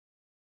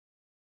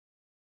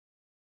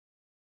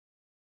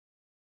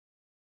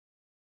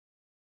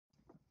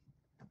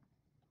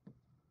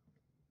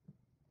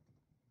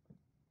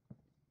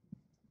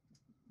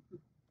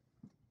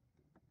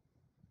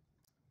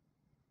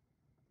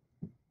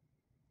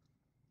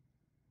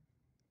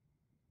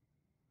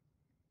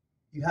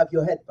You have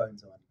your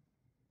headphones on,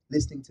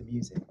 listening to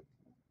music,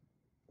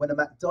 when a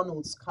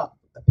McDonald's cup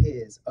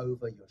appears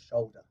over your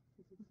shoulder,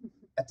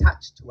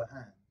 attached to a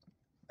hand,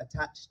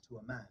 attached to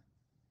a man,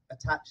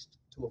 attached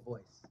to a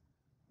voice,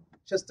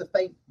 just a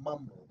faint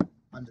mumble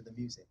under the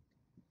music.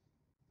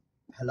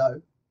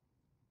 Hello?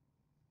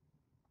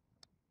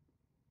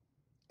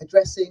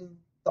 Addressing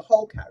the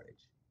whole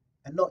carriage,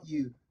 and not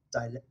you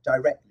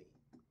directly,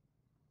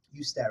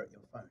 you stare at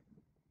your phone.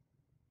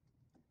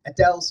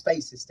 Adele's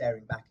face is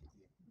staring back at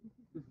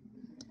you.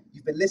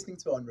 You've been listening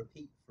to it on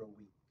repeat for a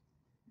week,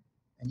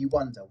 and you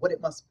wonder what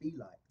it must be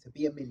like to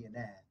be a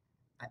millionaire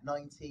at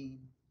 19,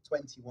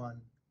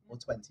 21, or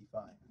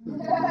 25.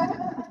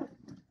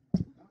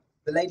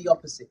 The lady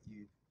opposite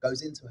you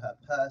goes into her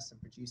purse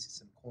and produces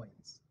some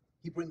coins.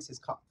 He brings his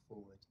cup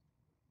forward.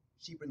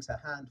 She brings her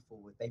hand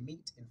forward. They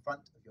meet in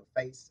front of your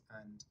face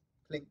and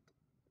clink,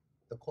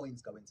 the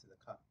coins go into the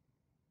cup.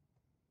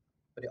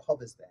 But it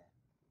hovers there,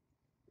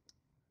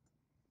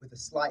 with a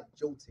slight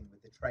jolting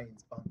with the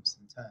train's bumps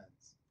and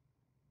turns.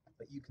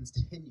 But you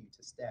continue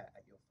to stare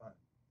at your phone.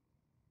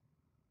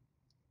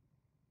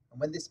 And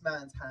when this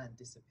man's hand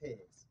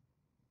disappears,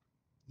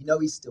 you know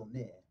he's still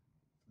near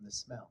from the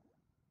smell.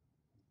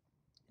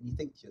 And you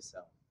think to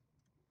yourself,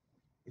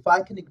 if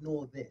I can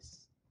ignore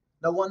this,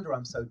 no wonder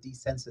I'm so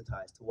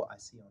desensitized to what I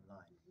see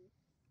online.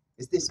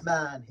 Is this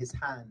man, his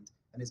hand,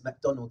 and his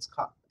McDonald's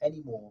cup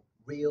any more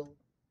real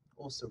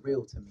or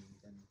surreal to me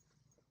than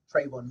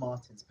Trayvon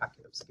Martin's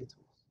packet of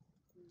Skittles,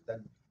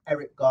 than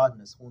Eric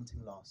Gardner's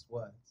haunting last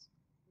words,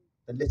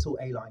 than little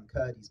Aileen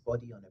Curdy's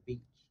body on a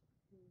beach,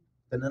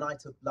 than a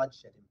night of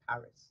bloodshed in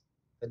Paris,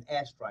 than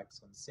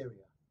airstrikes on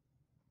Syria?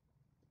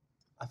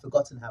 I've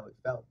forgotten how it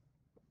felt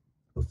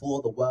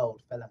before the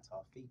world fell at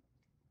our feet.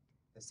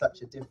 There's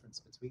such a difference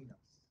between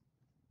us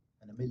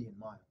and a million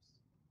miles.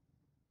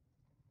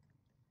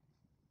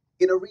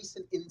 In a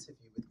recent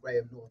interview with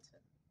Graham Norton,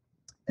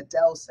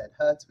 Adele said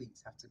her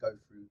tweets have to go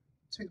through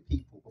 2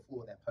 people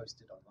before they're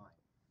posted online.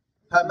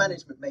 Her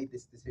management made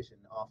this decision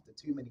after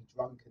too many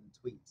drunken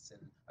tweets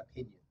and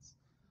opinions.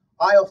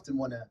 I often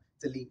want to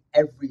delete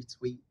every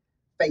tweet,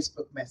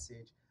 Facebook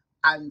message,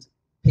 and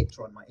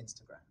picture on my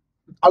Instagram.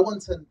 I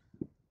want an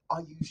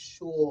 "Are you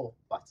sure?"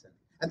 button,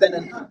 and then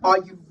an "Are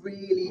you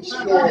really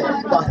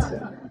sure?"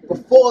 button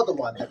before the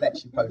one that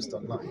lets you post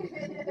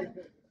online.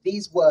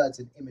 These words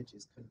and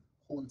images can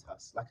haunt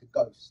us like a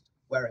ghost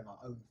wearing our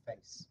own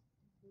face.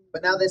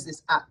 But now there's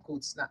this app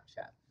called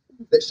Snapchat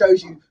that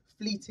shows you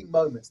fleeting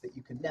moments that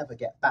you can never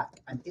get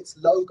back, and its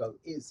logo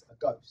is a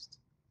ghost.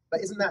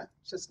 But isn't that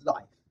just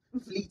life?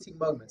 Fleeting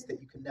moments that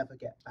you can never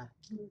get back.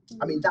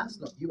 I mean, that's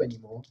not you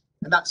anymore,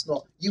 and that's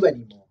not you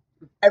anymore.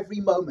 Every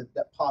moment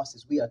that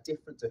passes, we are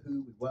different to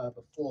who we were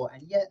before,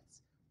 and yet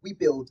we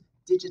build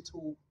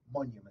digital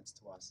monuments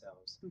to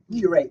ourselves,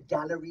 curate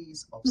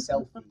galleries of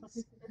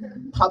selfies,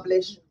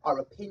 publish our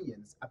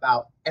opinions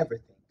about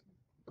everything,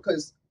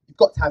 because you've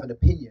got to have an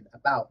opinion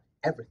about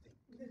everything,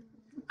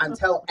 and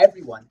tell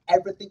everyone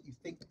everything you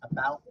think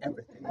about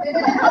everything.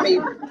 I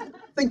mean,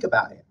 think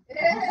about it.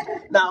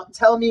 Now,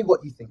 tell me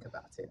what you think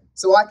about it,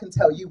 so I can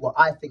tell you what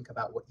I think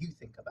about what you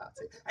think about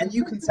it, and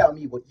you can tell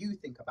me what you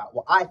think about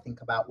what I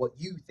think about what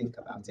you think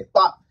about it.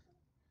 But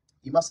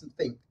you mustn't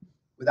think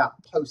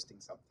without posting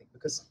something,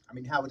 because, I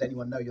mean, how would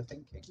anyone know you're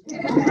thinking?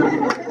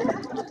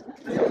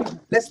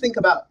 Let's think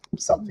about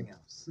something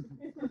else.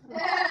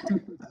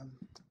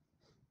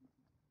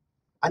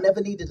 I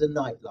never needed a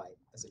nightlight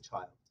as a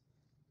child.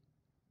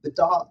 The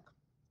dark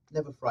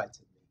never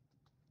frightened me.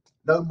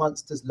 No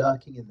monsters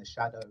lurking in the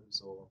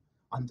shadows or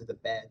under the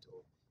bed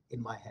or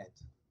in my head.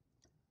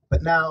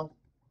 But now,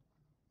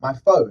 my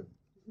phone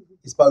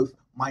is both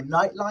my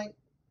nightlight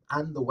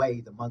and the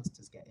way the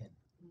monsters get in.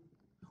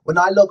 When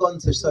I log on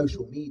to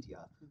social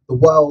media, the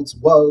world's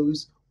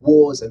woes,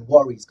 wars, and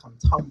worries come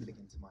tumbling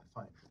into my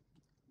phone.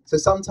 So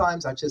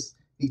sometimes I just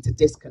need to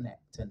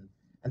disconnect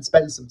and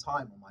spend some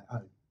time on my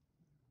own.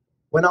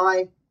 When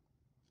I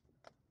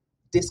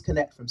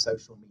disconnect from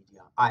social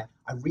media, I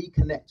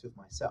reconnect with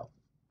myself.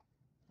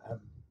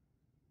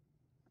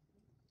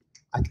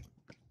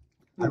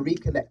 I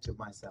reconnect with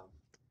myself.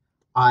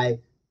 I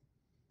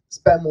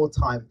spend more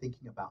time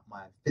thinking about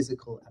my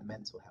physical and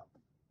mental health.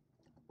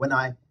 When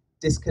I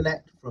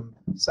disconnect from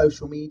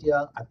social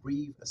media, I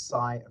breathe a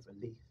sigh of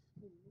relief.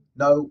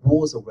 No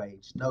wars are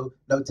waged, no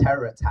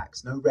terror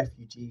attacks, no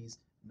refugees,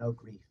 no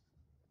grief.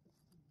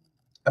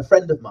 A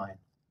friend of mine,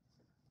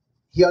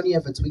 he only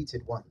ever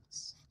tweeted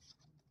once,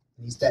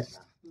 and he's dead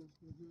now.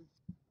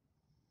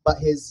 But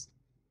his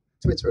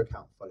Twitter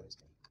account follows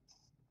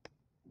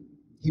me.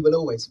 He will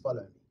always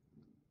follow me.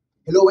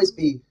 He'll always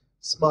be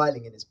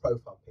smiling in his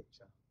profile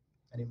picture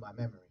and in my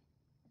memory.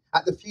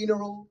 At the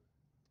funeral,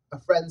 a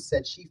friend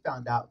said she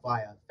found out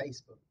via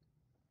Facebook.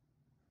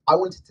 I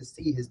wanted to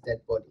see his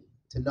dead body,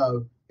 to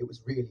know it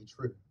was really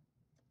true.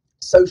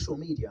 Social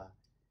media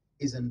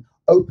is an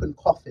open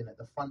coffin at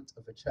the front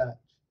of a church.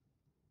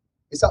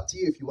 It's up to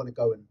you if you want to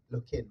go and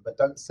look in, but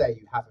don't say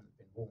you haven't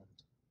been warned.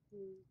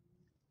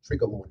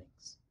 Trigger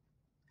warnings.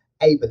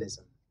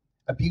 Ableism,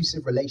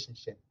 abusive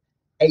relationship,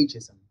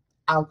 ageism,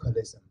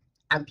 alcoholism,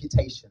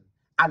 amputation,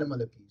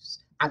 animal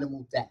abuse,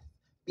 animal death,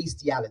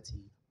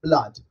 bestiality,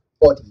 blood,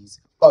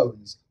 bodies,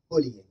 bones,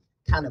 bullying,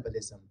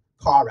 cannibalism,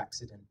 car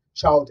accident,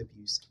 child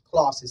abuse,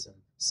 classism,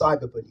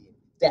 cyberbullying,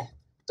 death,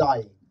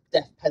 dying,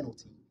 death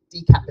penalty,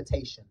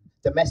 decapitation,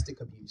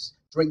 domestic abuse,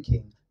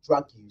 drinking,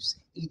 drug use,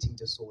 eating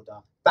disorder,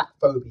 fat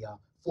phobia,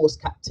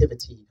 forced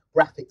captivity,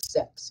 graphic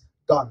sex,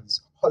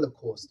 guns,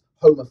 Holocaust,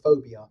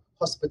 homophobia,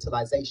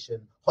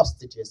 hospitalization,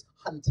 hostages,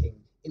 hunting,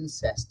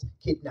 incest,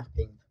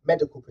 kidnapping,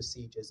 medical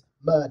procedures,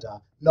 murder,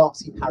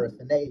 Nazi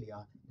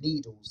paraphernalia,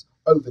 needles,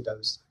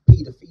 overdose,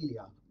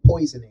 paedophilia,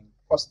 poisoning,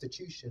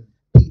 prostitution,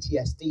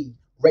 PTSD,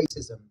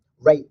 racism,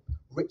 rape,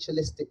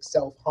 ritualistic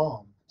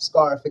self-harm,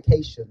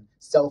 scarification,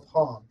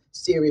 self-harm,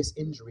 serious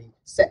injury,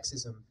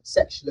 sexism,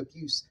 sexual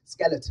abuse,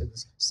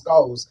 skeletons,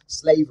 skulls,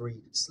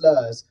 slavery,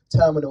 slurs,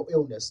 terminal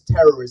illness,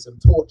 terrorism,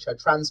 torture,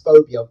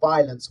 transphobia,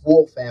 violence,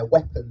 warfare,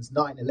 weapons,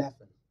 9/11.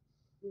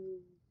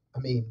 I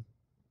mean,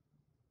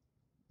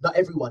 not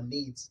everyone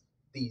needs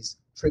these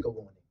trigger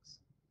warnings.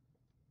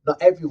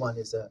 Not everyone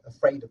is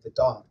afraid of the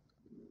dark.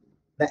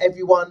 Not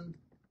everyone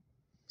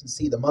can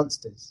see the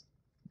monsters.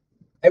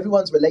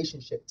 Everyone's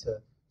relationship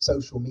to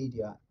social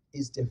media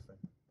is different.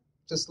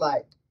 Just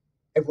like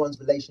everyone's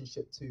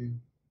relationship to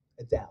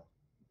Adele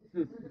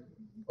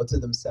or to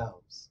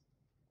themselves.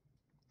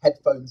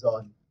 Headphones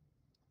on,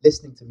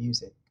 listening to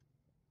music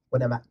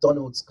when a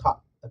McDonald's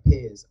cup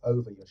appears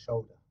over your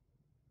shoulder,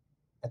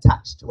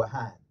 attached to a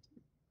hand,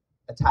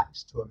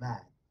 attached to a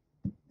man,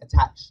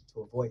 attached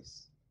to a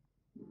voice,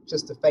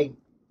 just a faint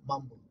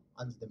mumble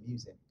under the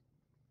music.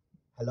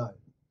 Hello.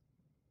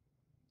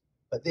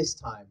 But this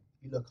time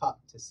you look up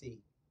to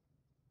see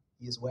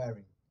he is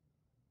wearing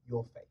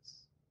your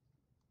face.